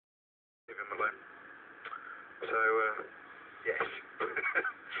So, yes.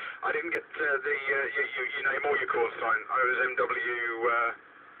 I didn't get you name all your call sign. I was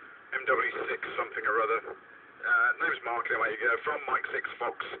MW6 something or other. Name's Mark anyway, from Mike 6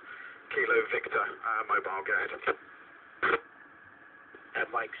 Fox, Kilo Victor, mobile, go ahead.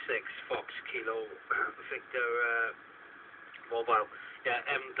 Mike 6 Fox, Kilo Victor, mobile. Yeah,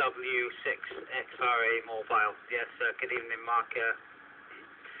 MW6 XRA mobile. Yes, good evening, Mark. Yeah,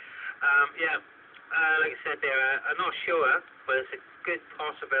 like I said there, I'm not sure, but it's a good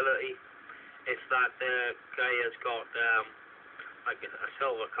possibility if that guy has got like a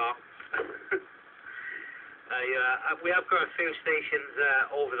silver car. We have got a few stations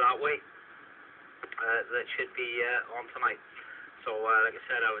over that way that should be on tonight. So, like I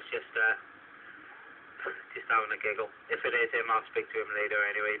said, I was just having a giggle. If it is him, I'll speak to him later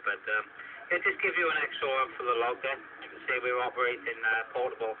anyway. But yeah, just give you an extra one for the log there. You can see we're operating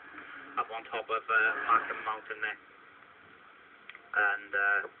portable up on top of Markham Mountain there. And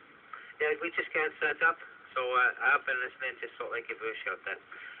yeah, we just get set up. So I have been listening, just thought I'd give you a shout there.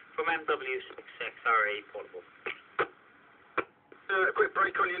 From MW6 XRA portable. A quick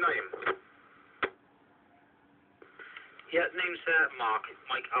break on your name. Yeah, name's Mark,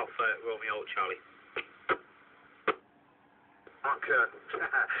 Mike Alpha Romeo Charlie. Mark,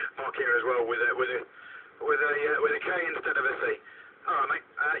 Mark here as well with a K instead of a C. All right, mate.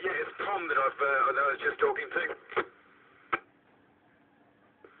 Yeah, it's Tom that I was just talking to.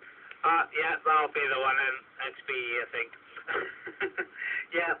 Yeah, that'll be the one in XBE, I think.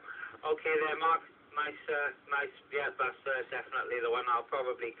 Yeah, okay there, Mark. Nice. Yeah, that's definitely the one. I'll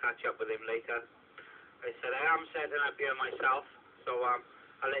probably catch up with him later. I said I am setting up here myself, so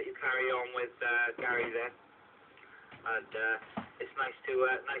I'll let you carry on with Gary there. And it's nice to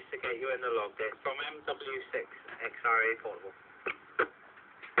get you in the log there from MW6 XRA portable.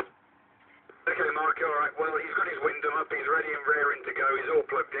 Okay, Mark. All right. Well, he's got his window up. He's ready and raring to go. He's all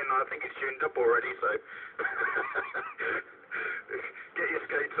plugged in. I think he's tuned up already. So get your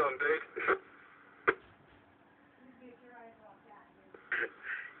skates on, dude.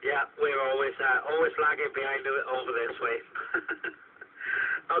 Yeah, we're always lagging behind over this way.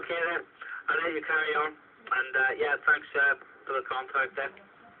 Okay then, I'll let you carry on. And yeah, thanks for the contact there.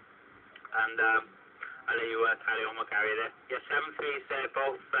 And I'll let you carry on with Gary there. Yeah, 7-3s there,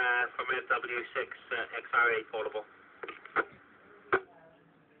 both from MW6 XRA portable.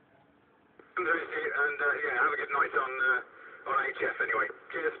 And yeah, have a good night on HF anyway.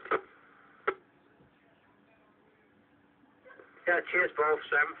 Cheers. Yeah, cheers both,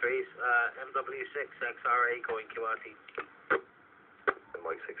 7-3s, MW6 XRA going QRT.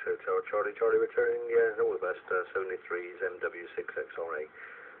 Mike 6 Hotel Charlie, Charlie returning, yeah, all the best, 73s, MW6 XRA.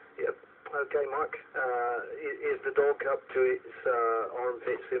 Yep, okay Mark, is the dog up to its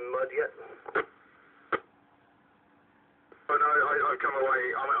armpits in mud yet? Oh no, I've come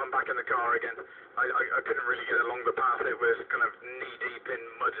away, I'm back in the car again. I couldn't really get along the path